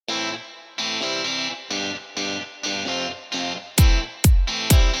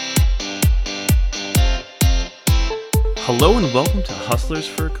Hello and welcome to Hustlers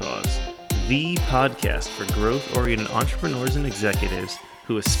for a Cause, the podcast for growth-oriented entrepreneurs and executives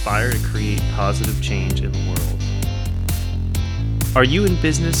who aspire to create positive change in the world. Are you in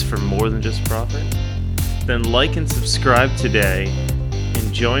business for more than just profit? Then like and subscribe today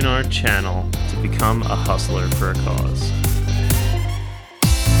and join our channel to become a hustler for a cause.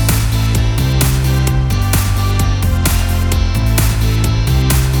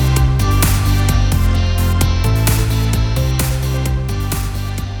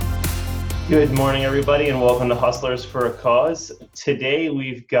 Good morning, everybody, and welcome to Hustlers for a Cause. Today,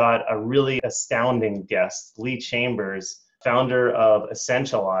 we've got a really astounding guest, Lee Chambers, founder of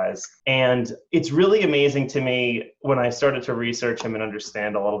Essentialize. And it's really amazing to me when I started to research him and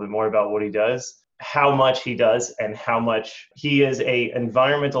understand a little bit more about what he does, how much he does and how much he is an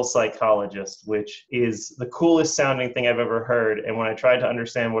environmental psychologist, which is the coolest sounding thing I've ever heard. And when I tried to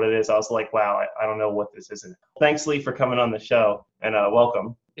understand what it is, I was like, wow, I don't know what this is. Thanks, Lee, for coming on the show, and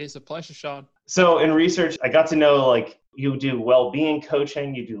welcome. It's a pleasure, Sean. So in research, I got to know you do well-being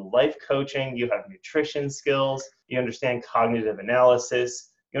coaching, you do life coaching, you have nutrition skills, you understand cognitive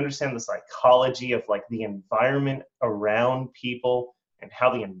analysis, you understand the psychology of the environment around people and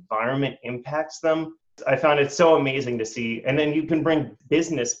how the environment impacts them. I found it so amazing to see. And then you can bring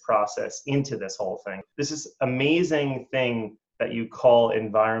business process into this whole thing. This is amazing thing that you call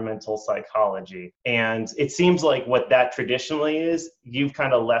environmental psychology. And it seems like what that traditionally is, you've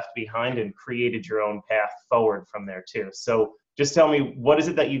kind of left behind and created your own path forward from there too. So just tell me, what is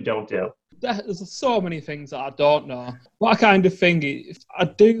it that you don't do? There's so many things that I don't know. What I kind of think is, I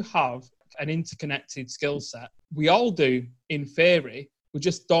do have an interconnected skill set. We all do in theory. We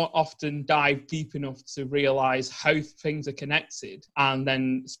just don't often dive deep enough to realize how things are connected and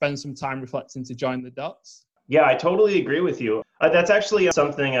then spend some time reflecting to join the dots. Yeah, I totally agree with you. That's actually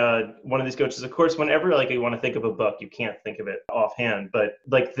something one of these coaches, of course, whenever you want to think of a book, you can't think of it offhand, but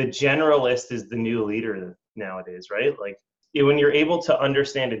the generalist is the new leader nowadays, right? When you're able to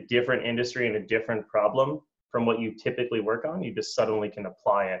understand a different industry and a different problem from what you typically work on, you just suddenly can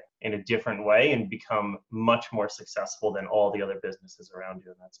apply it in a different way and become much more successful than all the other businesses around you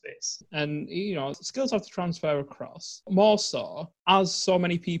in that space. And, skills have to transfer across. More so, as so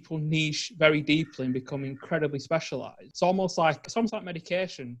many people niche very deeply and become incredibly specialized. It's almost like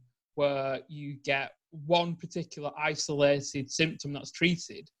medication, where you get one particular isolated symptom that's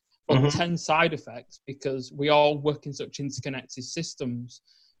treated, but 10 side effects, because we all work in such interconnected systems.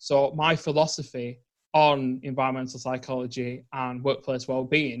 So my philosophy on environmental psychology and workplace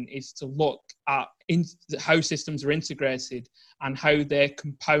well-being is to look at how systems are integrated and how they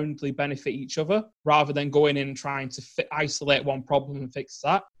compoundly benefit each other, rather than going in and trying to isolate one problem and fix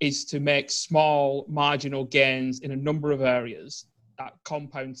that, is to make small marginal gains in a number of areas that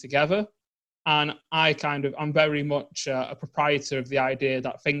compound together. And I'm very much a proprietor of the idea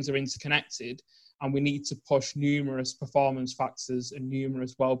that things are interconnected, and we need to push numerous performance factors and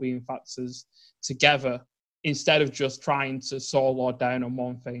numerous well-being factors together, instead of just trying to solo down on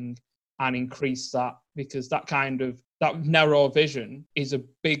one thing and increase that, because that narrow vision is a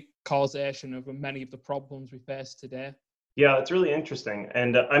big causation of many of the problems we face today. Yeah, it's really interesting.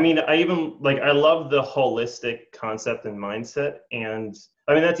 And I love the holistic concept and mindset. And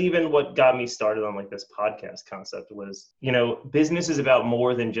that's even what got me started on this podcast concept was, business is about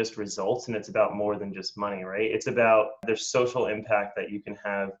more than just results, and it's about more than just money, right? It's about there's social impact that you can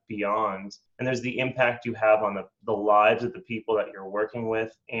have beyond, and there's the impact you have on the lives of the people that you're working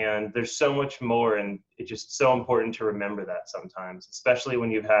with. And there's so much more, and it's just so important to remember that sometimes, especially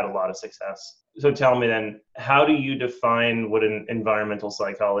when you've had a lot of success. So tell me then, how do you define what an environmental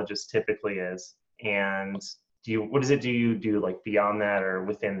psychologist typically is? And what do you do beyond that or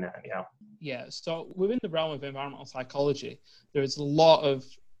within that? Yeah. So within the realm of environmental psychology, there's a lot of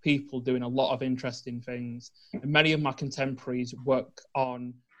people doing a lot of interesting things. And many of my contemporaries work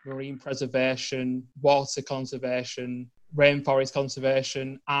on marine preservation, water conservation, rainforest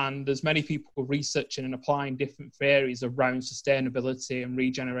conservation, and there's many people researching and applying different theories around sustainability and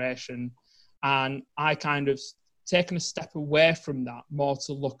regeneration. And I kind of taken a step away from that more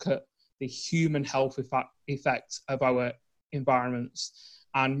to look at the human health effects of our environments.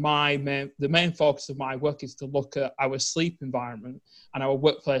 And the main focus of my work is to look at our sleep environment and our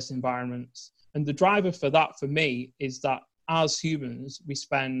workplace environments. And the driver for that, for me, is that as humans, we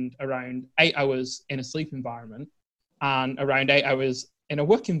spend around 8 hours in a sleep environment and around 8 hours in a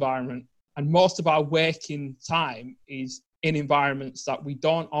work environment. And most of our waking time is in environments that we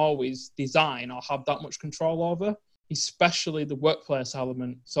don't always design or have that much control over, especially the workplace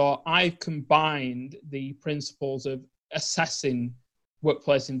element. So I've combined the principles of assessing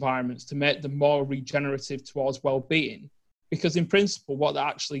workplace environments to make them more regenerative towards well-being, Because in principle, what that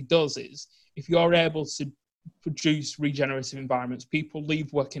actually does is, if you're able to produce regenerative environments, people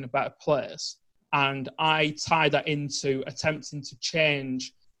leave work in a better place. And I tie that into attempting to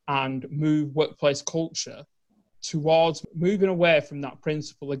change and move workplace culture towards moving away from that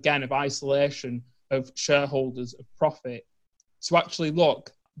principle, again, of isolation, of shareholders, of profit, to actually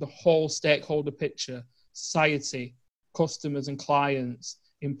look the whole stakeholder picture: society, customers and clients,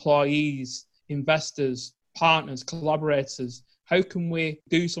 employees, investors, partners, collaborators. How can we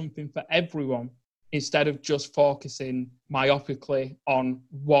do something for everyone instead of just focusing myopically on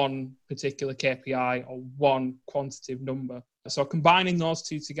one particular KPI or one quantitative number? So combining those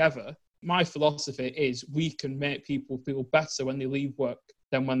two together, my philosophy is we can make people feel better when they leave work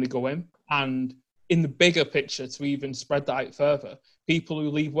than when they go in. And in the bigger picture, to even spread that out further, people who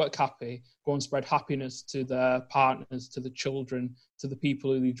leave work happy go and spread happiness to their partners, to the children, to the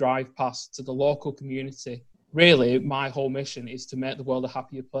people who they drive past, to the local community. Really, my whole mission is to make the world a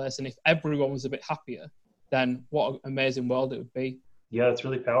happier place. And if everyone was a bit happier, then what an amazing world it would be. Yeah, it's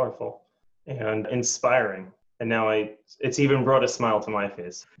really powerful and inspiring. And now it's even brought a smile to my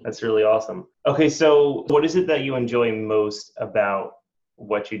face. That's really awesome. Okay, so what is it that you enjoy most about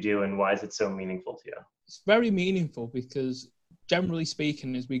what you do, and why is it so meaningful to you? It's very meaningful because, generally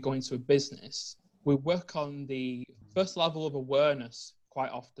speaking, as we go into a business, we work on the first level of awareness quite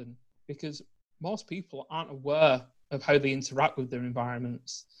often, because most people aren't aware of how they interact with their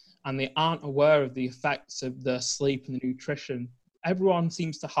environments, and they aren't aware of the effects of their sleep and the nutrition. Everyone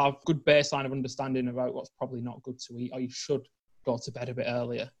seems to have good baseline of understanding about what's probably not good to eat, or you should go to bed a bit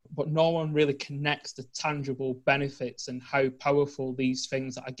earlier. But no one really connects the tangible benefits and how powerful these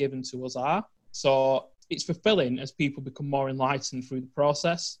things that are given to us are. So it's fulfilling as people become more enlightened through the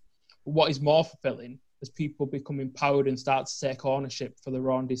process. But what is more fulfilling as people become empowered and start to take ownership for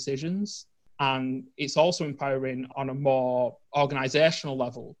their own decisions. And it's also empowering on a more organizational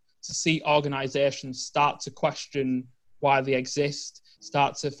level to see organizations start to question why they exist,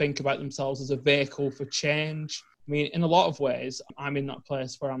 start to think about themselves as a vehicle for change. I mean, in a lot of ways, I'm in that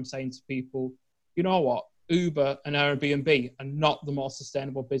place where I'm saying to people, you know what, Uber and Airbnb are not the most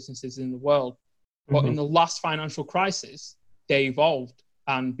sustainable businesses in the world. But in the last financial crisis, they evolved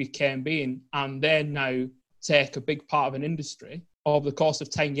and became being, and they now take a big part of an industry. Over the course of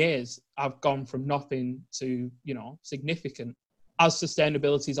 10 years, I've gone from nothing to, significant. As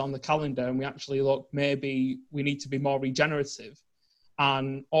sustainability is on the calendar and we actually look, maybe we need to be more regenerative.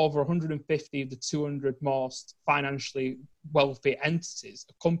 And over 150 of the 200 most financially wealthy entities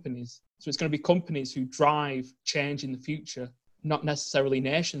are companies. So it's going to be companies who drive change in the future, not necessarily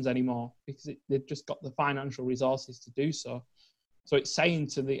nations anymore, because they've just got the financial resources to do so. So it's saying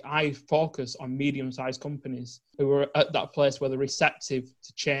I focus on medium-sized companies who are at that place where they're receptive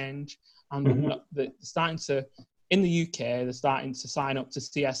to change, and they're starting to, in the UK, they're starting to sign up to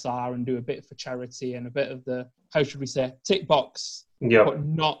CSR and do a bit for charity and a bit of the, how should we say, tick box, but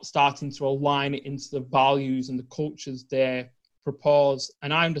not starting to align it into the values and the cultures they propose.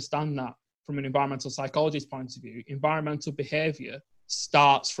 And I understand that from an environmental psychologist point of view. Environmental behavior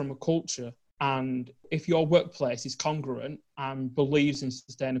starts from a culture. And if your workplace is congruent and believes in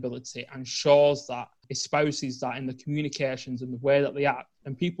sustainability and shows that, espouses that in the communications and the way that they act,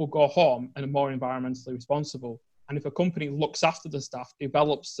 then people go home and are more environmentally responsible. And if a company looks after the staff,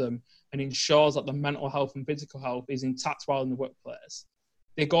 develops them, and ensures that the mental health and physical health is intact while in the workplace,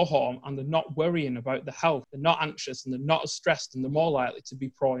 they go home and they're not worrying about the health. They're not anxious and they're not as stressed, and they're more likely to be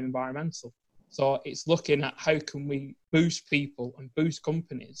pro-environmental. So it's looking at how can we boost people and boost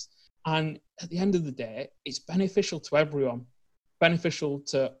companies. And at the end of the day, it's beneficial to everyone, beneficial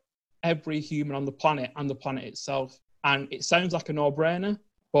to every human on the planet and the planet itself. And it sounds like a no-brainer,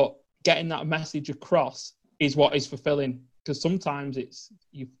 but getting that message across is what is fulfilling. Because sometimes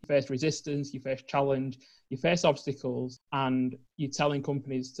you face resistance, you face challenge, you face obstacles, and you're telling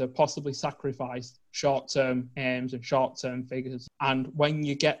companies to possibly sacrifice short-term aims and short-term figures. And when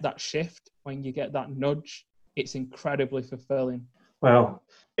you get that shift, when you get that nudge, it's incredibly fulfilling. Wow.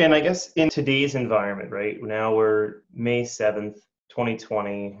 And I guess in today's environment, right now we're May 7th,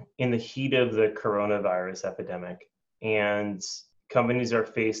 2020, in the heat of the coronavirus epidemic, and companies are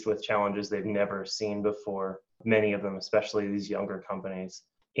faced with challenges they've never seen before, many of them, especially these younger companies.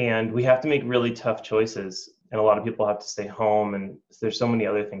 And we have to make really tough choices, and a lot of people have to stay home, and there's so many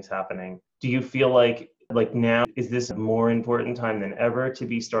other things happening. Do you feel like now, is this a more important time than ever to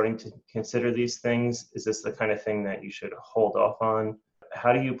be starting to consider these things? Is this the kind of thing that you should hold off on?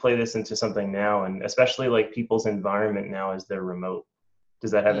 How do you play this into something now, and especially people's environment now as they're remote?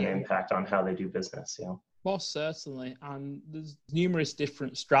 Does that have an impact on how they do business? Yeah. Most certainly. And there's numerous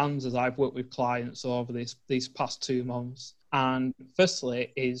different strands as I've worked with clients over these past 2 months. And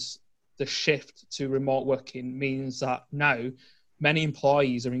firstly is the shift to remote working means that now many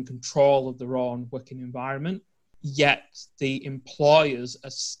employees are in control of their own working environment, yet the employers are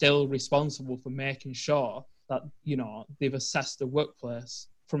still responsible for making sure that, they've assessed the workplace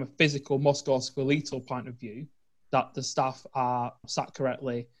from a physical musculoskeletal point of view, that the staff are sat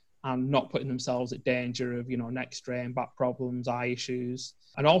correctly and not putting themselves at danger of, neck strain, back problems, eye issues.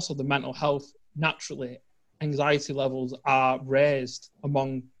 And also the mental health, naturally, anxiety levels are raised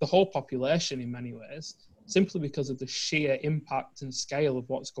among the whole population in many ways, simply because of the sheer impact and scale of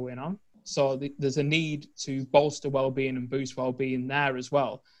what's going on. So there's a need to bolster well-being and boost well-being there as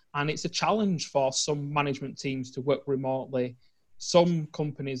well. And it's a challenge for some management teams to work remotely. Some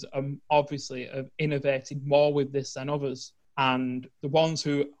companies obviously have innovated more with this than others. And the ones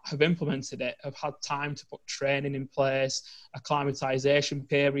who have implemented it have had time to put training in place, acclimatization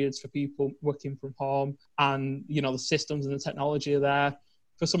periods for people working from home, and the systems and the technology are there.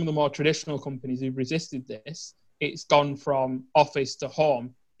 For some of the more traditional companies who've resisted this, it's gone from office to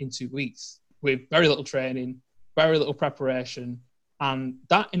home in 2 weeks with very little training, very little preparation. And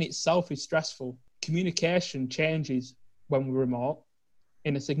that in itself is stressful. Communication changes when we're remote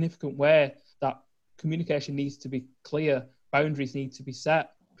in a significant way. That communication needs to be clear, boundaries need to be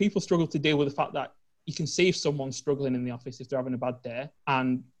set. People struggle to deal with the fact that you can see if someone's struggling in the office if they're having a bad day.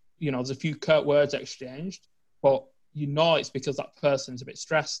 And, there's a few curt words exchanged, but it's because that person's a bit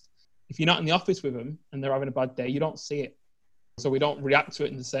stressed. If you're not in the office with them and they're having a bad day, you don't see it. So we don't react to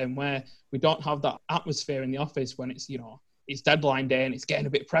it in the same way. We don't have that atmosphere in the office when it's, it's deadline day and it's getting a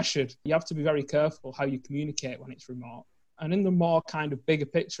bit pressured. You have to be very careful how you communicate when it's remote. And in the more kind of bigger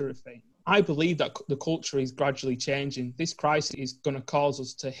picture of things, I believe that the culture is gradually changing. This crisis is going to cause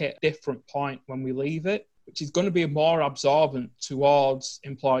us to hit a different point when we leave it, which is going to be more absorbent towards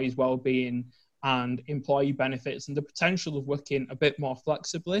employees' well-being and employee benefits and the potential of working a bit more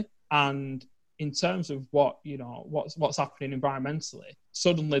flexibly. And in terms of what's happening environmentally,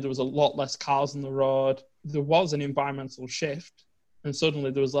 suddenly there was a lot less cars on the road. There was an environmental shift, and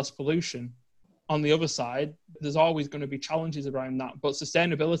suddenly there was less pollution. On the other side, there's always going to be challenges around that, but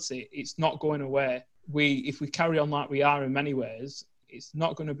sustainability, it's not going away. If we carry on like we are in many ways, it's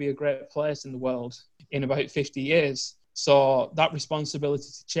not going to be a great place in the world in about 50 years. So that responsibility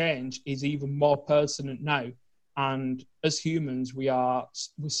to change is even more pertinent now. And as humans, we're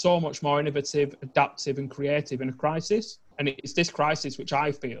so much more innovative, adaptive and creative in a crisis. And it's this crisis which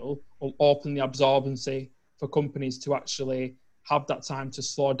I feel will open the absorbency for companies to actually have that time to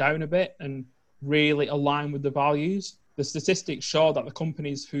slow down a bit and really align with the values. The statistics show that the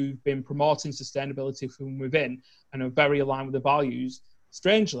companies who've been promoting sustainability from within and are very aligned with the values,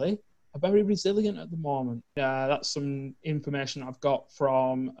 strangely, are very resilient at the moment. That's some information I've got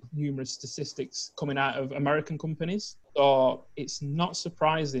from numerous statistics coming out of American companies. So it's not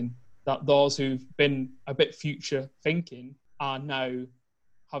surprising that those who've been a bit future thinking are now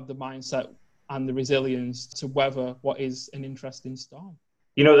have the mindset and the resilience to weather what is an interesting storm.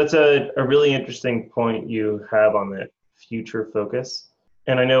 That's a really interesting point you have on that future focus.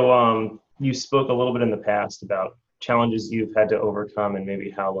 And I know you spoke a little bit in the past about challenges you've had to overcome and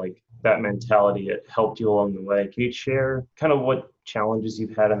maybe how that mentality it helped you along the way. Can you share kind of what challenges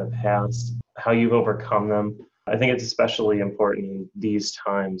you've had in the past, how you've overcome them? I think it's especially important in these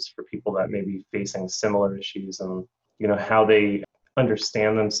times for people that may be facing similar issues and, how they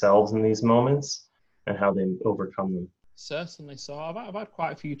understand themselves in these moments and how they overcome them. Certainly. So I've had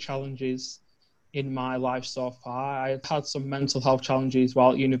quite a few challenges in my life so far. I've had some mental health challenges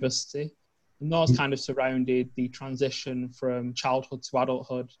while at university, and those kind of surrounded the transition from childhood to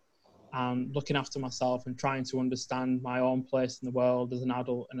adulthood and looking after myself and trying to understand my own place in the world as an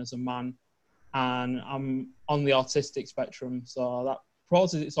adult and as a man. And I'm on the autistic spectrum, so that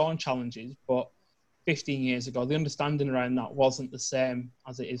poses its own challenges. But 15 years ago, the understanding around that wasn't the same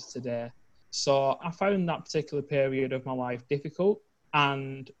as it is today. So I found that particular period of my life difficult,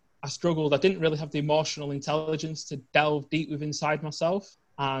 and I struggled. I didn't really have the emotional intelligence to delve deep within inside myself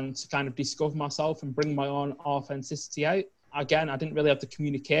and to kind of discover myself and bring my own authenticity out. Again, I didn't really have the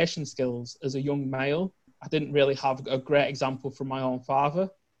communication skills as a young male. I didn't really have a great example from my own father.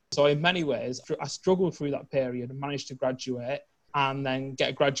 So in many ways, I struggled through that period and managed to graduate and then get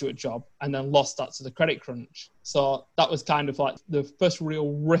a graduate job and then lost that to the credit crunch. So that was kind of like the first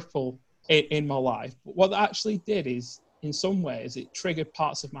real ripple in my life. But what that actually did is, in some ways, it triggered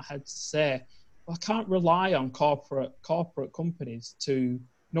parts of my head to say, well, I can't rely on corporate companies to,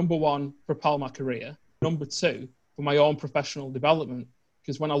 number one, propel my career, number two, for my own professional development.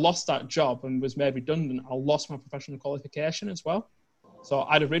 because when I lost that job and was made redundant, I lost my professional qualification as well. So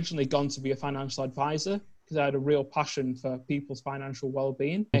I'd originally gone to be a financial advisor because I had a real passion for people's financial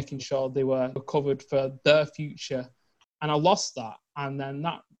well-being, making sure they were covered for their future. And I lost that. And then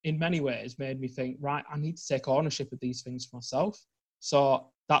that, in many ways, made me think, right, I need to take ownership of these things for myself. So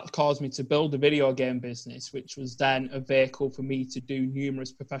that caused me to build a video game business, which was then a vehicle for me to do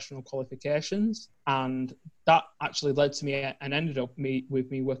numerous professional qualifications. And that actually led to me and ended up with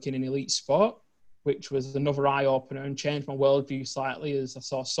me working in elite sport, which was another eye-opener and changed my worldview slightly, as I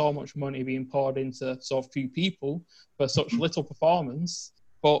saw so much money being poured into so few people for such little performance.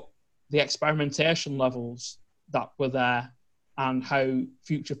 But the experimentation levels that were there and how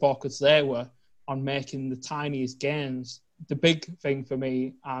future focused they were on making the tiniest gains. The big thing for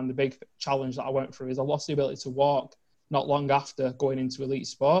me and the big challenge that I went through is I lost the ability to walk not long after going into elite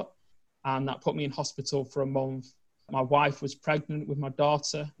sport. And that put me in hospital for a month. My wife was pregnant with my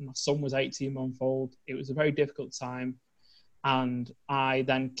daughter and my son was 18 months old. It was a very difficult time. And I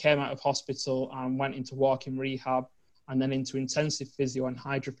then came out of hospital and went into walking rehab and then into intensive physio and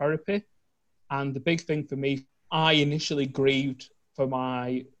hydrotherapy. And the big thing for me, I initially grieved for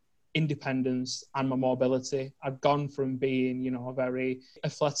my independence and my mobility. I'd gone from being, a very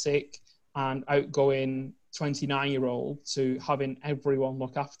athletic and outgoing 29-year-old to having everyone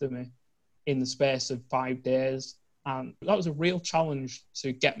look after me in the space of 5 days. And that was a real challenge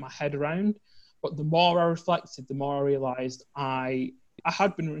to get my head around. But the more I reflected, the more I realised I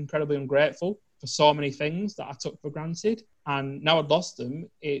had been incredibly ungrateful for so many things that I took for granted. And now I'd lost them,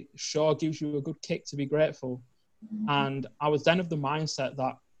 it sure gives you a good kick to be grateful. And I was then of the mindset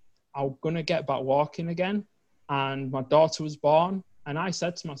that I'm going to get back walking again. And my daughter was born. And I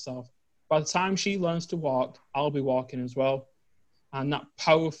said to myself, by the time she learns to walk, I'll be walking as well. And that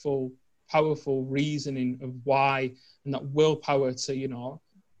powerful reasoning of why and that willpower to,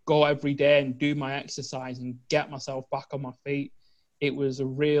 go every day and do my exercise and get myself back on my feet. It was a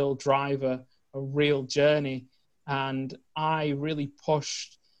real driver, a real journey. And I really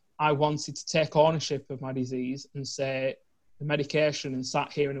pushed. I wanted to take ownership of my disease and say, the medication and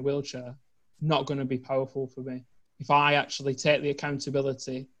sat here in a wheelchair, not going to be powerful for me. If I actually take the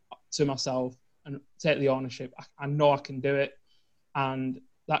accountability to myself and take the ownership, I know I can do it. And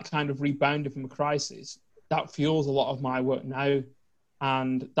that kind of rebounding from a crisis, that fuels a lot of my work now.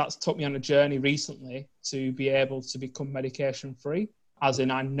 And that's took me on a journey recently to be able to become medication free, as in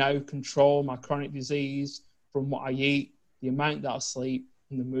I now control my chronic disease from what I eat, the amount that I sleep,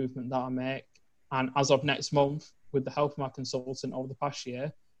 and the movement that I make. And as of next month, with the help of my consultant over the past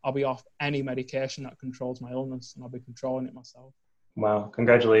year, I'll be off any medication that controls my illness and I'll be controlling it myself. Wow.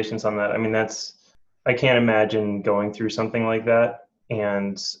 Congratulations on that. I mean, I can't imagine going through something like that.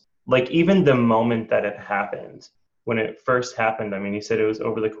 And like even the moment that it happened, when it first happened, I mean, you said it was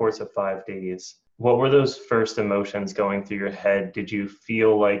over the course of 5 days. What were those first emotions going through your head? Did you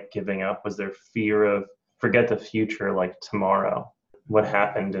feel like giving up? Was there fear of forget the future, like tomorrow? What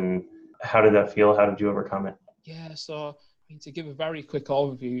happened and how did that feel? How did you overcome it? Yeah, so to give a very quick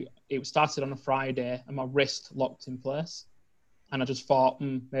overview, it started on a Friday and my wrist locked in place. And I just thought,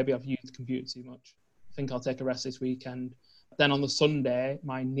 maybe I've used the computer too much. I think I'll take a rest this weekend. Then on the Sunday,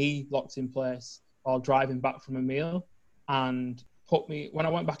 my knee locked in place while driving back from a meal and when I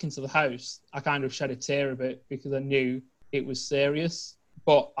went back into the house, I kind of shed a tear a bit because I knew it was serious.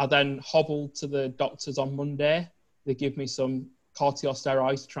 But I then hobbled to the doctors on Monday. They give me some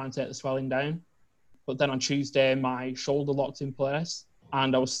corticosteroids to try and take the swelling down. But then on Tuesday, my shoulder locked in place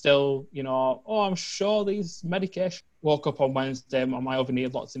and I was still, I'm sure these medication. Woke up on Wednesday, my other knee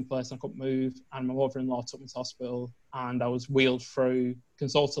had locked in place and I couldn't move. And my mother-in-law took me to hospital and I was wheeled through.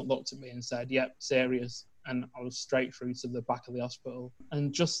 Consultant looked at me and said, yep, serious. And I was straight through to the back of the hospital.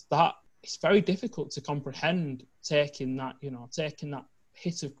 And just that, it's very difficult to comprehend taking that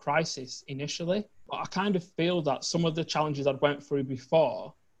hit of crisis initially. But I kind of feel that some of the challenges I'd went through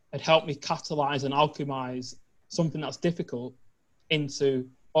before had helped me catalyze and alchemize something that's difficult into,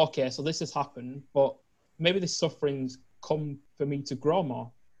 okay, so this has happened, but maybe this suffering's come for me to grow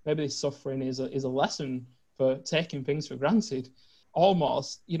more. Maybe this suffering is a lesson for taking things for granted.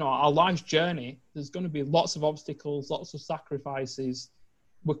 Almost, our life's journey, there's going to be lots of obstacles, lots of sacrifices.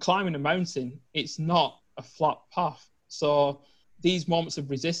 We're climbing a mountain. It's not a flat path. So these moments of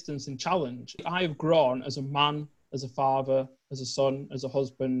resistance and challenge, I have grown as a man, as a father, as a son, as a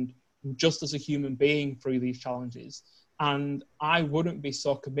husband, just as a human being through these challenges. And I wouldn't be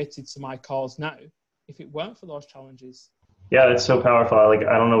so committed to my cause now if it weren't for those challenges. Yeah, it's so powerful. I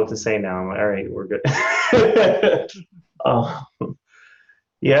don't know what to say now. I'm like, all right, we're good. Oh,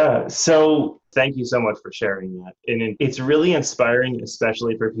 Yeah. So thank you so much for sharing that. And it's really inspiring,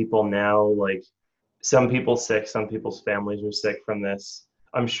 especially for people now. Like some people sick, some people's families are sick from this.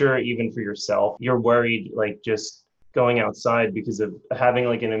 I'm sure even for yourself, you're worried like just going outside because of having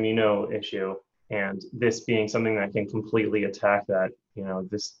like an immuno issue and this being something that can completely attack that,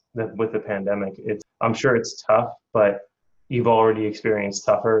 with the pandemic. I'm sure it's tough, but you've already experienced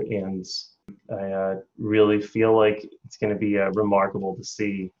tougher and I really feel like it's going to be remarkable to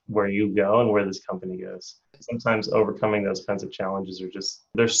see where you go and where this company goes. Sometimes overcoming those kinds of challenges are just,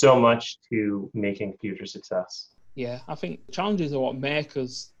 there's so much to making future success. Yeah, I think challenges are what make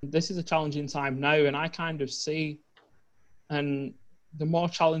us. This is a challenging time now, and I kind of see, and the more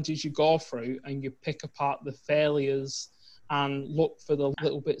challenges you go through and you pick apart the failures and look for the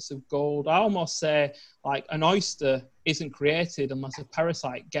little bits of gold, I almost say like an oyster isn't created unless a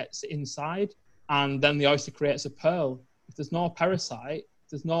parasite gets inside, and then the oyster creates a pearl. If there's no parasite,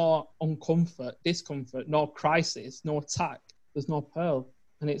 there's no discomfort, no crisis, no attack, there's no pearl.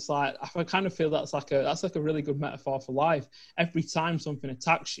 And it's like I kind of feel that's like a really good metaphor for life. Every time something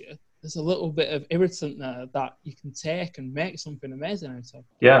attacks you, there's a little bit of irritant there that you can take and make something amazing out of.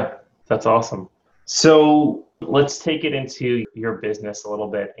 Yeah, that's awesome. So let's take it into your business a little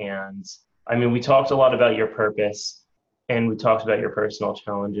bit. And I mean, we talked a lot about your purpose and we talked about your personal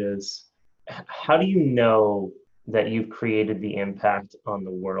challenges. How do you know that you've created the impact on the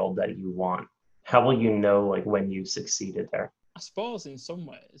world that you want? How will you know like when you succeeded there? I suppose in some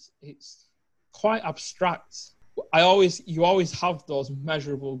ways it's quite abstract. You always have those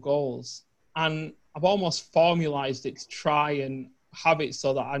measurable goals, and I've almost formalized it to try and have it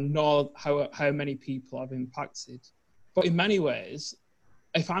so that I know how many people I've impacted. But in many ways,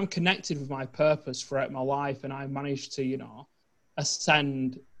 if I'm connected with my purpose throughout my life and I manage to,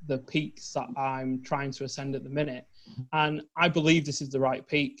 ascend the peaks that I'm trying to ascend at the minute, and I believe this is the right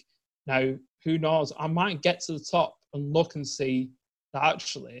peak. Now, who knows? I might get to the top and look and see that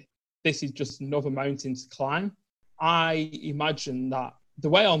actually this is just another mountain to climb. I imagine that the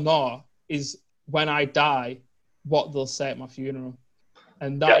way I'll know is when I die, what they'll say at my funeral.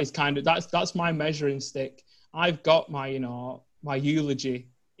 And Yeah. that is that's my measuring stick. I've got my eulogy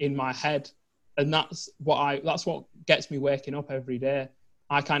in my head, and that's what gets me waking up every day.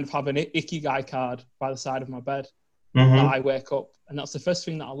 I kind of have an ikigai card by the side of my bed that Mm-hmm. I wake up, and that's the first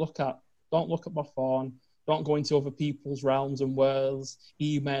thing that I look at. Don't look at my phone. Don't go into other people's realms and worlds,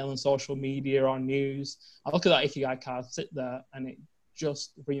 email and social media or news. I look at that ikigai card, sit there, and it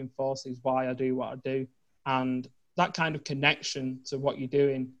just reinforces why I do what I do. And that kind of connection to what you're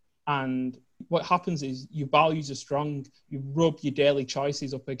doing. And what happens is your values are strong. You rub your daily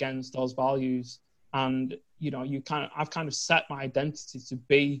choices up against those values. And, I've kind of set my identity to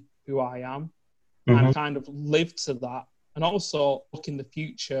be who I am Mm-hmm. and kind of live to that. And also look in the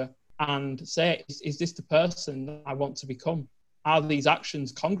future and say, is this the person that I want to become? Are these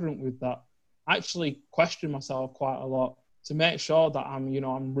actions congruent with that? I actually question myself quite a lot to make sure that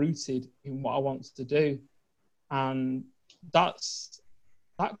I'm rooted in what I want to do. And that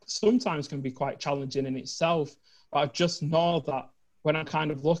sometimes can be quite challenging in itself. But I just know that when I kind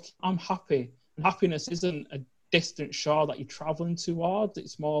of look, I'm happy. And happiness isn't a distant shore that you're traveling towards.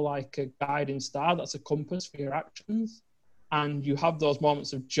 It's more like a guiding star that's a compass for your actions. And you have those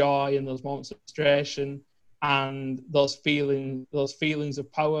moments of joy and those moments of frustration and those feelings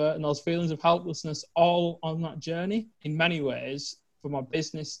of power and those feelings of helplessness all on that journey. In many ways, for my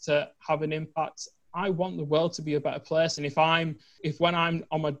business to have an impact, I want the world to be a better place. And if when I'm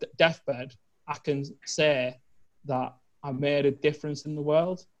on my deathbed, I can say that I made a difference in the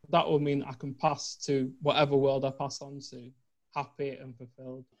world, that will mean I can pass to whatever world I pass on to, happy and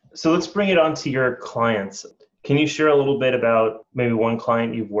fulfilled. So let's bring it on to your clients. Can you share a little bit about maybe one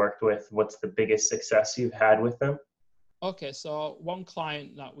client you've worked with? What's the biggest success you've had with them? Okay, so one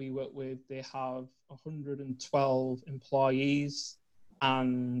client that we work with, they have 112 employees,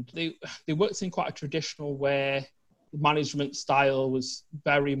 and they worked in quite a traditional way. The management style was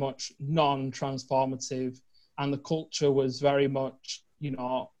very much non-transformative, and the culture was very much,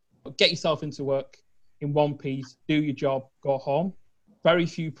 get yourself into work in one piece, do your job, go home. Very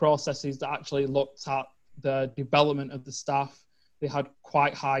few processes that actually looked at the development of the staff. They had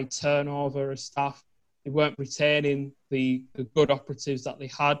quite high turnover of staff. They weren't retaining the good operatives that they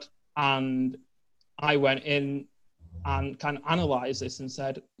had. And I went in and kind of analysed this and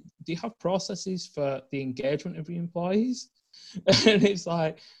said, do you have processes for the engagement of your employees? And it's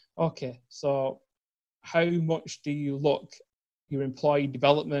like, okay, so how much do you look your employee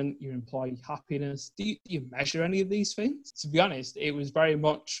development, your employee happiness? Do you measure any of these things? To be honest, it was very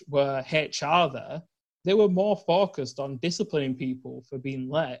much where HR there They were more focused on disciplining people for being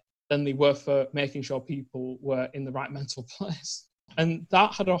late than they were for making sure people were in the right mental place. And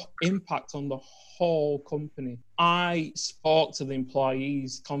that had an impact on the whole company. I spoke to the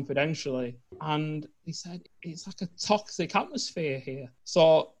employees confidentially, and they said it's like a toxic atmosphere here.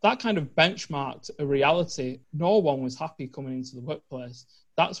 So that kind of benchmarked a reality. No one was happy coming into the workplace.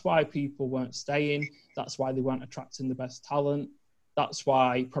 That's why people weren't staying. That's why they weren't attracting the best talent. That's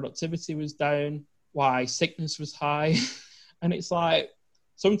why productivity was down, why sickness was high. And it's like,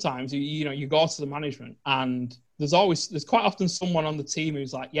 sometimes you go to the management and there's quite often someone on the team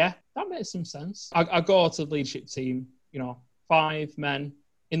who's like, yeah, that makes some sense. I go to the leadership team, 5 men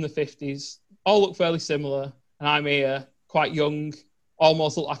in the 50s, all look fairly similar, and I'm here, quite young,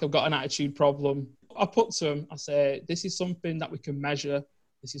 almost look like I've got an attitude problem. I put to them, I say, this is something that we can measure,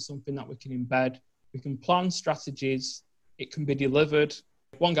 this is something that we can embed, we can plan strategies, it can be delivered.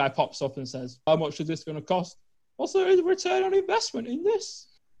 One guy pops up and says, how much is this going to cost? What's the return on investment in this?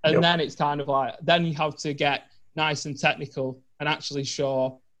 And then it's kind of like, then you have to get nice and technical and actually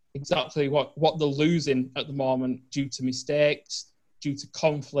show exactly what they're losing at the moment due to mistakes, due to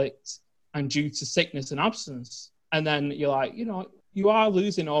conflict, and due to sickness and absence. And then you're like, you are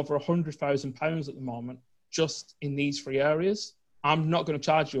losing over £100,000 at the moment just in these 3 areas. I'm not going to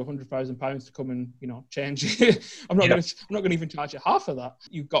charge you £100,000 to come and change it. I'm not going to even charge you half of that.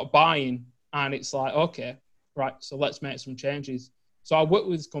 You've got buy-in, and it's like, okay, right, so let's make some changes. So I worked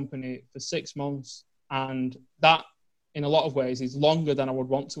with this company for 6 months, and that, in a lot of ways, is longer than I would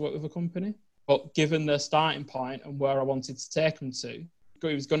want to work with a company. But given the starting point and where I wanted to take them to,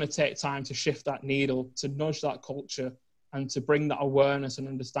 it was going to take time to shift that needle, to nudge that culture, and to bring that awareness and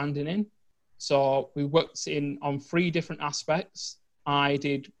understanding in. So we worked on 3 different aspects. I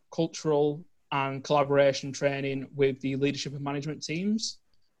did cultural and collaboration training with the leadership and management teams.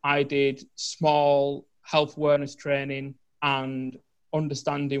 I did small health awareness training and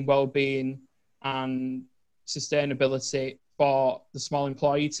understanding well-being and sustainability for the small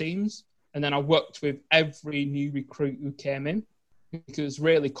employee teams. And then I worked with every new recruit who came in, because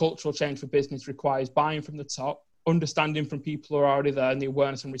really cultural change for business requires buying from the top, understanding from people who are already there, and the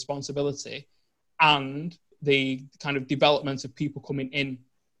awareness and responsibility, and the kind of development of people coming in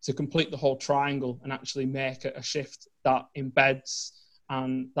to complete the whole triangle and actually make a shift that embeds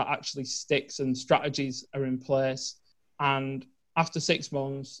and that actually sticks, and strategies are in place. And after 6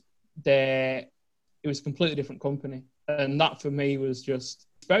 months, it was a completely different company. And that for me was just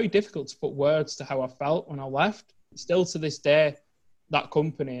very difficult to put words to how I felt when I left. Still to this day, that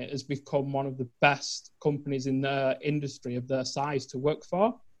company has become one of the best companies in their industry of their size to work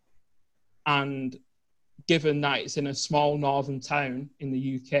for. And given that it's in a small northern town in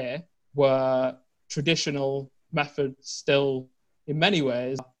the UK, where traditional methods still, in many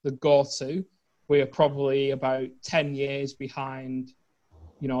ways, the go-to, we are probably about 10 years behind,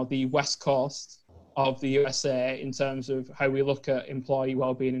 the West Coast of the USA in terms of how we look at employee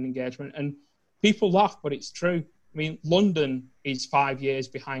well-being and engagement. And people laugh, but it's true. I mean, London is 5 years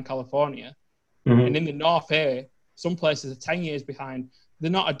behind California. Mm-hmm. And in the North here, some places are 10 years behind.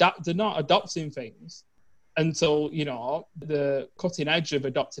 They're not adopting things until, the cutting edge have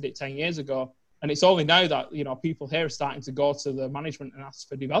adopted it 10 years ago. And it's only now that, people here are starting to go to the management and ask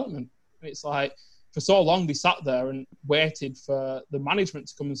for development. And it's like, for so long, they sat there and waited for the management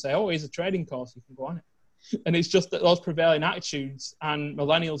to come and say, oh, here's a trading course, you can go on it. And it's just that those prevailing attitudes, and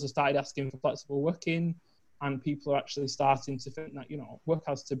millennials have started asking for flexible working, and people are actually starting to think that, work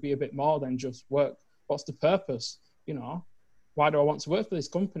has to be a bit more than just work. What's the purpose? Why do I want to work for this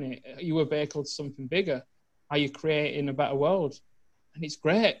company? Are you a vehicle to something bigger? Are you creating a better world? And it's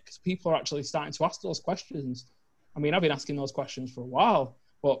great because people are actually starting to ask those questions. I mean, I've been asking those questions for a while,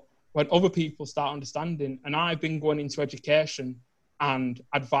 but when other people start understanding, and I've been going into education and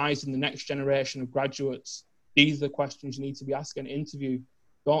advising the next generation of graduates, these are the questions you need to be asking in an interview.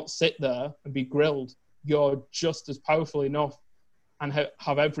 Don't sit there and be grilled. You're just as powerful enough and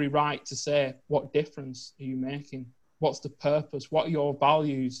have every right to say, what difference are you making? What's the purpose? What are your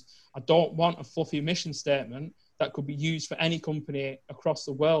values? I don't want a fluffy mission statement that could be used for any company across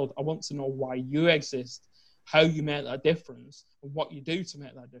the world. I want to know why you exist, how you make that difference, and what you do to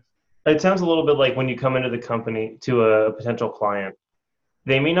make that difference. It sounds a little bit like when you come into the company to a potential client,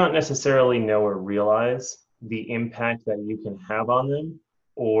 they may not necessarily know or realize the impact that you can have on them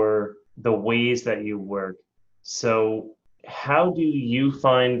or the ways that you work. So how do you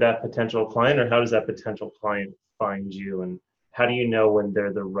find that potential client, or how does that potential client find you? And how do you know when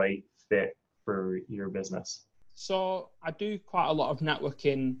they're the right fit for your business? So I do quite a lot of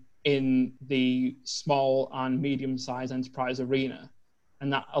networking in the small and medium-sized enterprise arena.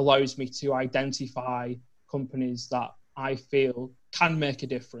 And that allows me to identify companies that I feel can make a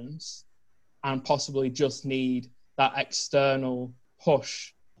difference and possibly just need that external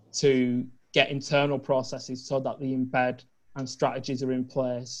push to get internal processes so that the embed and strategies are in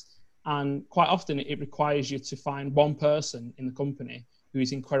place. And quite often it requires you to find one person in the company who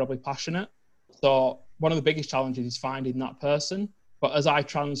is incredibly passionate. So one of the biggest challenges is finding that person. But as I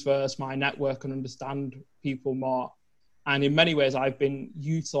transverse my network and understand people more, and in many ways I've been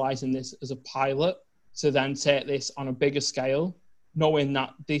utilizing this as a pilot to then take this on a bigger scale, knowing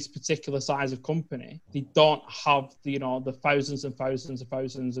that this particular size of company, they don't have the, the thousands and thousands and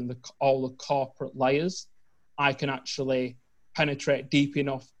thousands and all the corporate layers. I can actually penetrate deep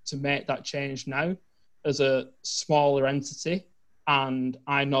enough to make that change now as a smaller entity. And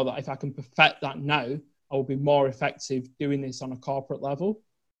I know that if I can perfect that now, I will be more effective doing this on a corporate level.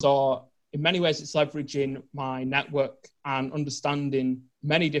 So in many ways, it's leveraging my network and understanding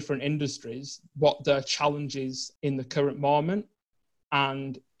many different industries, what their challenges in the current moment.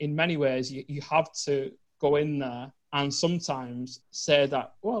 And in many ways, you have to go in there and sometimes say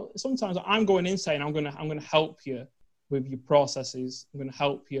that, well, sometimes I'm going in saying, I'm going to help you with your processes. I'm going to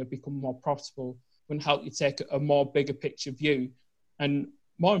help you become more profitable. I'm going to help you take a more bigger picture view. And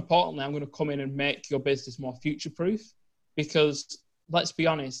more importantly, I'm going to come in and make your business more future-proof. Because let's be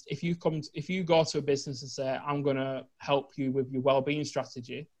honest, if you go to a business and say, I'm going to help you with your well-being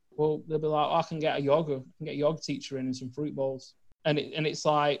strategy, well, they'll be like, oh, I can get a yoga teacher in and some fruit bowls. And it's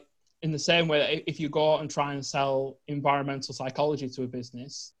like, in the same way that if you go out and try and sell environmental psychology to a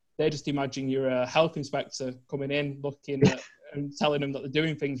business, they just imagine you're a health inspector coming in, looking at and telling them that they're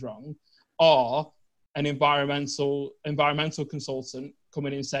doing things wrong, or an environmental consultant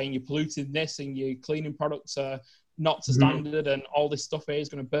coming in saying you're polluting this and your cleaning products are not to standard and all this stuff here is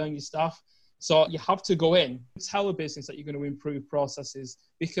going to burn your stuff. So you have to go in, tell a business that you're going to improve processes,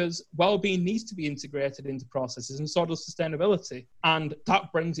 because well-being needs to be integrated into processes, and so does sustainability. And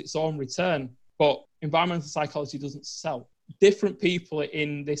that brings its own return. But environmental psychology doesn't sell. Different people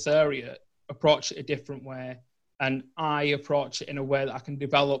in this area approach it a different way. And I approach it in a way that I can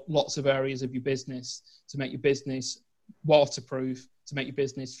develop lots of areas of your business to make your business waterproof, to make your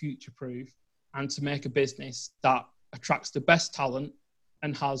business future-proof, and to make a business that attracts the best talent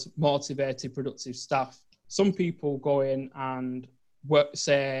and has motivated, productive staff. Some people go in and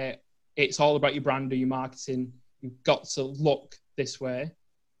say it's all about your brand or your marketing. You've got to look this way.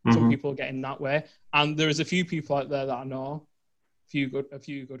 Some people get in that way. And there's a few people out there that I know, a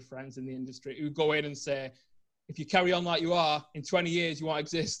few good friends in the industry, who go in and say, if you carry on like you are, in 20 years, you won't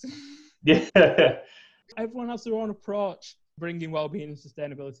exist. Yeah. Everyone has their own approach, bringing well-being and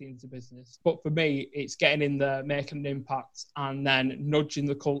sustainability into business. But for me, it's getting in there, making an impact, and then nudging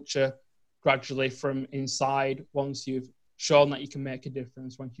the culture gradually from inside once you've shown that you can make a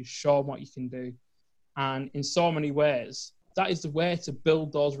difference, once you've shown what you can do. And in so many ways, that is the way to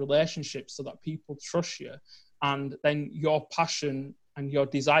build those relationships so that people trust you. And then your passion and your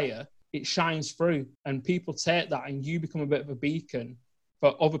desire, it shines through, and people take that and you become a bit of a beacon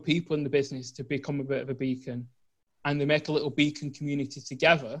for other people in the business to become a bit of a beacon. And they make a little beacon community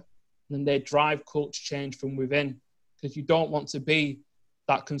together, and then they drive culture change from within. Because you don't want to be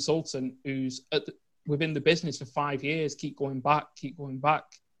that consultant who's within the business for 5 years, keep going back,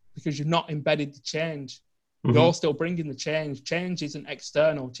 because you've not embedded the change. You're still bringing the change. Change isn't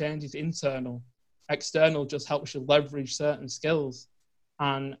external, change is internal. External just helps you leverage certain skills.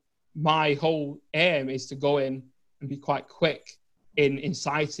 And my whole aim is to go in and be quite quick in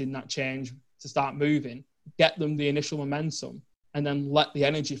inciting that change to start moving, get them the initial momentum, and then let the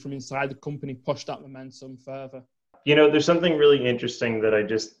energy from inside the company push that momentum further. You know, there's something really interesting that I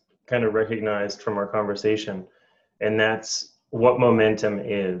just kind of recognized from our conversation, and that's what momentum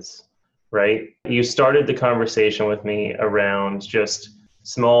is, right? You started the conversation with me around just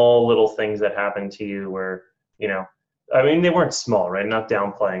small little things that happened to you where, I mean, they weren't small, right? Not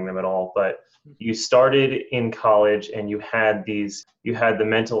downplaying them at all, but you started in college and you had the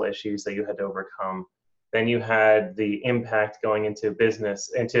mental issues that you had to overcome. Then you had the impact going into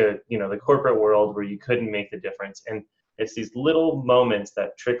business, into, the corporate world where you couldn't make the difference. And it's these little moments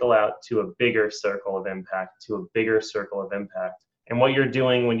that trickle out to a bigger circle of impact, And what you're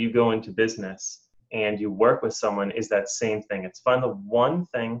doing when you go into business and you work with someone is that same thing. It's find the one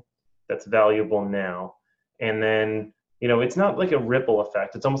thing that's valuable now. And then, it's not like a ripple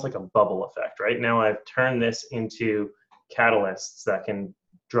effect. It's almost like a bubble effect, right? Now I've turned this into catalysts that can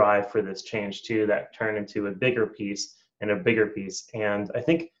drive for this change too, that turn into a bigger piece and a bigger piece. And I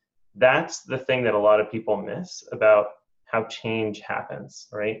think that's the thing that a lot of people miss about how change happens,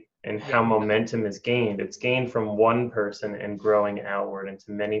 right? And how Yeah. momentum is gained. It's gained from one person and growing outward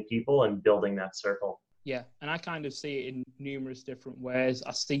into many people and building that circle. Yeah, and I kind of see it in numerous different ways.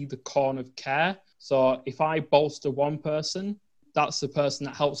 I see the corn of care. So if I bolster one person, that's the person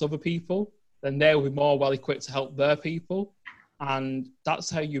that helps other people, then they'll be more well equipped to help their people. And that's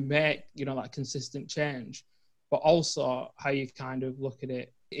how you make, that consistent change. But also how you kind of look at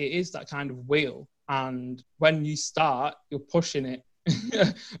it, it is that kind of wheel. And when you start, you're pushing it.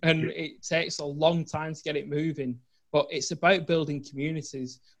 And it takes a long time to get it moving. But it's about building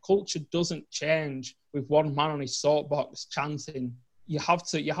communities. Culture doesn't change with one man on his soapbox chanting. You have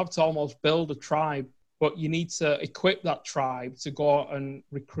to almost build a tribe, but you need to equip that tribe to go and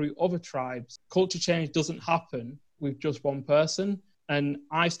recruit other tribes. Culture change doesn't happen with just one person. And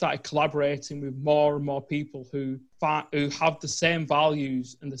I started collaborating with more and more people who have the same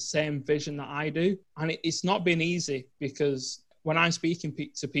values and the same vision that I do. And it's not been easy, because when I'm speaking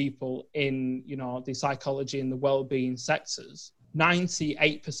to people in, the psychology and the well-being sectors,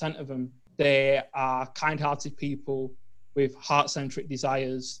 98% of them, they are kind-hearted people with heart-centric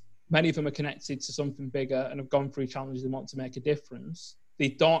desires. Many of them are connected to something bigger and have gone through challenges and want to make a difference. They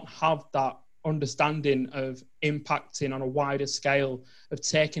don't have that understanding of impacting on a wider scale, of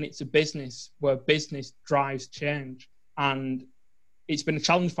taking it to business, where business drives change. And it's been a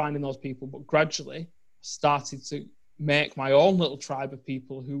challenge finding those people, but gradually started to make my own little tribe of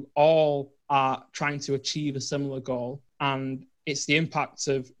people who all are trying to achieve a similar goal. And it's the impact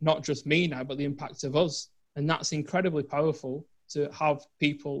of not just me now, but the impact of us. And that's incredibly powerful to have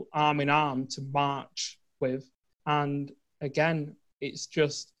people arm in arm to march with. And again, it's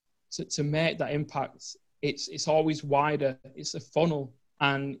just to make that impact, it's always wider. It's a funnel.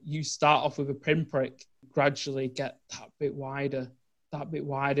 And you start off with a pinprick, gradually get that bit wider.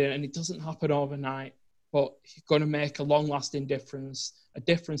 And it doesn't happen overnight. But if you're going to make a long-lasting difference, a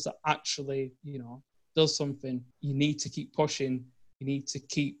difference that actually, does something, you need to keep pushing. You need to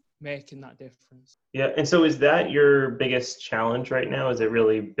keep making that difference. Yeah, and so is that your biggest challenge right now? Is it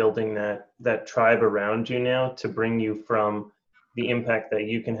really building that tribe around you now to bring you from the impact that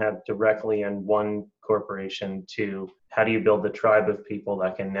you can have directly in one corporation to how do you build the tribe of people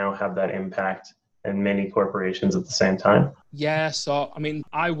that can now have that impact in many corporations at the same time? Yeah, so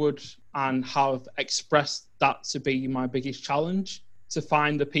I would and have expressed that to be my biggest challenge, to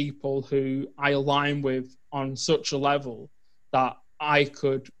find the people who I align with on such a level that I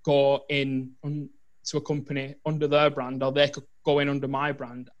could go in to a company under their brand, or they could go in under my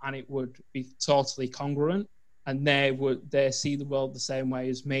brand, and it would be totally congruent. And they see the world the same way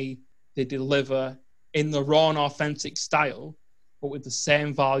as me. They deliver in their own authentic style, but with the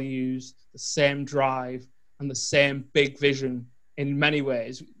same values, the same drive, and the same big vision. In many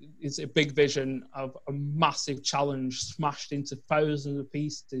ways, it's a big vision of a massive challenge smashed into thousands of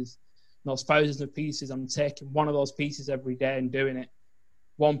pieces. And those thousands of pieces, I'm taking one of those pieces every day and doing it.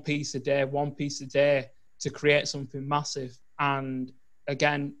 One piece a day to create something massive. And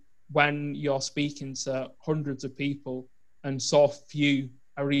again, when you're speaking to hundreds of people and so few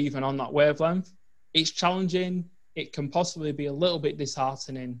are even on that wavelength, it's challenging. It can possibly be a little bit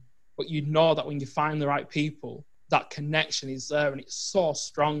disheartening, but you know that when you find the right people, that connection is there and it's so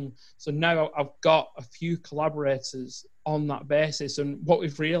strong. So now I've got a few collaborators on that basis. And what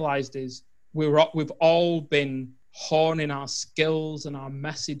we've realized is we've all been honing our skills and our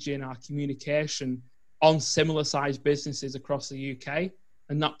messaging, our communication on similar sized businesses across the UK.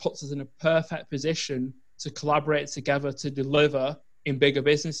 And that puts us in a perfect position to collaborate together to deliver in bigger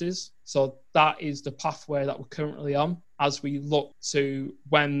businesses. So that is the pathway that we're currently on as we look to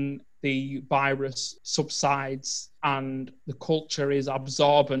when the virus subsides and the culture is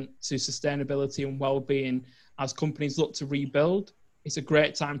absorbent to sustainability and well-being. As companies look to rebuild, it's a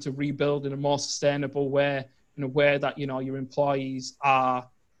great time to rebuild in a more sustainable way, in a way that, your employees are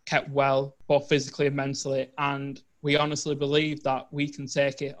kept well, both physically and mentally. And we honestly believe that we can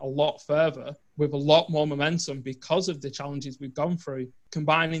take it a lot further with a lot more momentum because of the challenges we've gone through.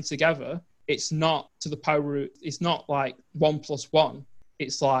 Combining together, it's not to the power, it's not like 1+1,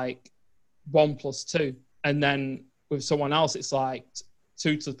 it's like 1+2. And then with someone else, it's like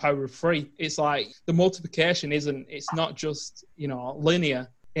 2 to the power of 3. It's like the multiplication it's not just, linear,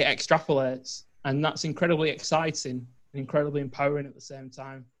 it extrapolates. And that's incredibly exciting and incredibly empowering at the same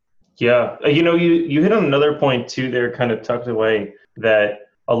time. Yeah. You hit on another point too there, kind of tucked away, that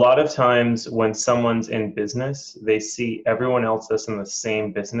a lot of times when someone's in business, they see everyone else that's in the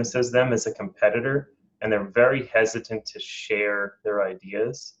same business as them as a competitor, and they're very hesitant to share their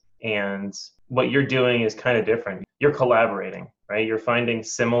ideas. And what you're doing is kind of different. You're collaborating, right? You're finding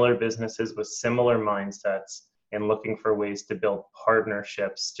similar businesses with similar mindsets and looking for ways to build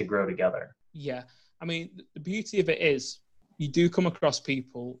partnerships to grow together. Yeah. I mean, the beauty of it is you do come across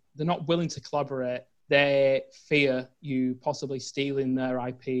people, they're not willing to collaborate. They fear you possibly stealing their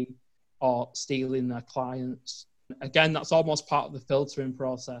IP or stealing their clients. Again, that's almost part of the filtering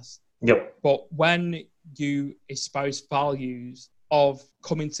process. Yep. But when you espouse values of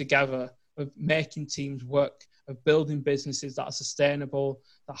coming together, of making teams work, of building businesses that are sustainable,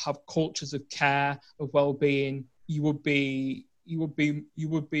 that have cultures of care, of well-being, you would be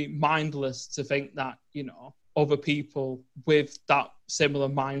mindless to think that, you know, other people with that similar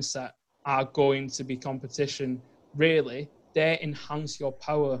mindset are going to be competition. Really, they enhance your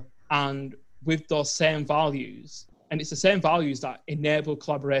power. And with those same values, and it's the same values that enable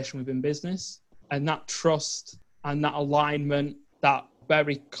collaboration within business, and that trust and that alignment, that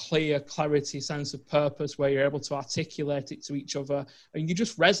very clear clarity, sense of purpose, where you're able to articulate it to each other, and you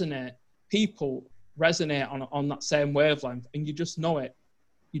just resonate. People resonate on that same wavelength, and you just know it.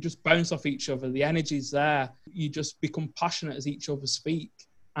 You just bounce off each other. The energy's there. You just become passionate as each other speak.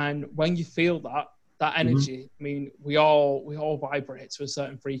 And when you feel that energy, I mean, we all vibrate to a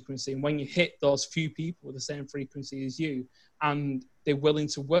certain frequency. And when you hit those few people with the same frequency as you, and they're willing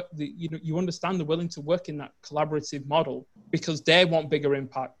to work, you understand they're willing to work in that collaborative model because they want bigger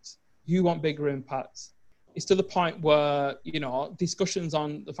impact. You want bigger impact. It's to the point where, you know, discussions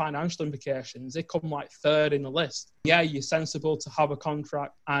on the financial implications, they come like third in the list. Yeah, you're sensible to have a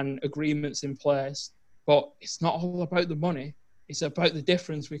contract and agreements in place, but it's not all about the money. It's about the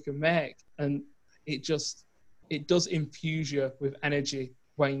difference we can make. And it does infuse you with energy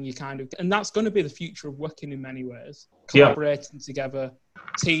when you and that's going to be the future of working in many ways. Collaborating together,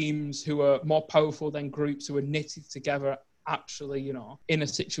 teams who are more powerful than groups who are knitted together, actually, you know, in a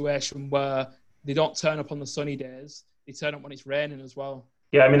situation where they don't turn up on the sunny days, they turn up when it's raining as well.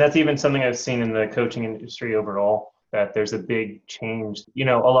 Yeah, I mean, that's even something I've seen in the coaching industry overall, that there's a big change. You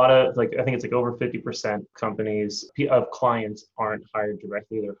know, a lot of, like, I think it's like over 50% companies of clients aren't hired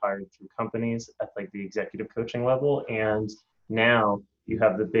directly. They're hired through companies at like the executive coaching level. And now you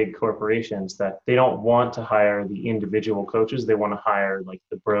have the big corporations that they don't want to hire the individual coaches. They want to hire like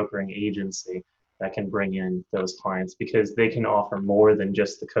the brokering agency that can bring in those clients because they can offer more than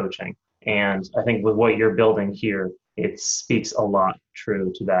just the coaching. And I think with what you're building here, it speaks a lot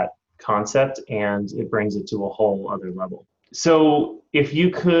true to that concept, and it brings it to a whole other level. So if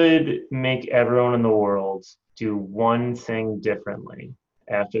you could make everyone in the world do one thing differently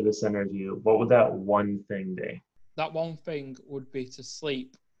after this interview, what would that one thing be? That one thing would be to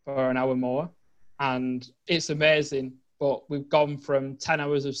sleep for an hour more. And it's amazing, but we've gone from 10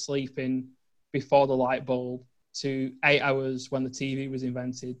 hours of sleeping before the light bulb to 8 hours when the TV was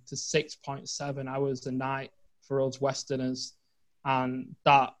invented to 6.7 hours a night for us Westerners. And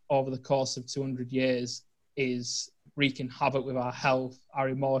that over the course of 200 years is wreaking havoc with our health, our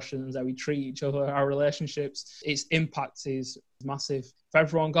emotions, how we treat each other, our relationships. Its impact is massive. If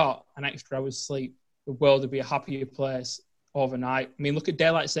everyone got an extra hour's sleep, the world would be a happier place overnight. I mean, look at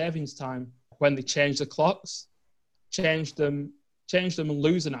daylight savings time. When they changed the clocks, changed them and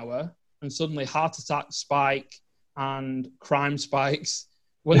lose an hour, and suddenly heart attacks spike and crime spikes.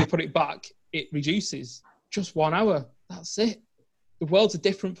 When they put it back, it reduces. Just 1 hour. That's it. The world's a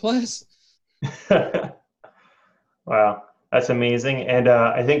different place. Wow, that's amazing. And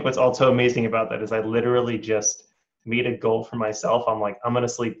I think what's also amazing about that is I literally just made a goal for myself. I'm like, I'm going to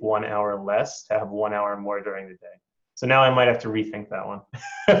sleep 1 hour less to have 1 hour more during the day. So now I might have to rethink that one.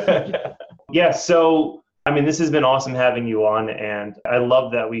 Yeah, so I mean, this has been awesome having you on, and I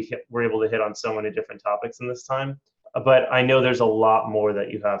love that we were able to hit on so many different topics in this time. But I know there's a lot more that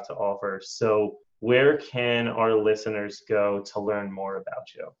you have to offer. So where can our listeners go to learn more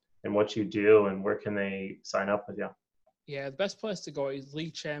about you and what you do, and where can they sign up with you? Yeah, the best place to go is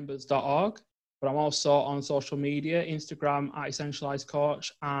leechambers.org. But I'm also on social media, Instagram at Essentialize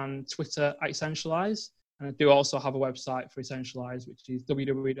Coach and Twitter at Essentialize. And I do also have a website for Essentialize, which is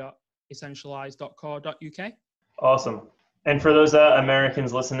www.essentialize.co.uk. Awesome. And for those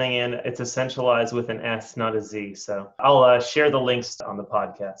Americans listening in, it's Essentialize with an S, not a Z. So I'll share the links on the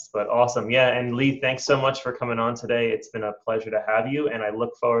podcast. But awesome. Yeah. And Lee, thanks so much for coming on today. It's been a pleasure to have you, and I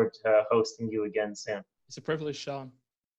look forward to hosting you again soon. It's a privilege, Sean.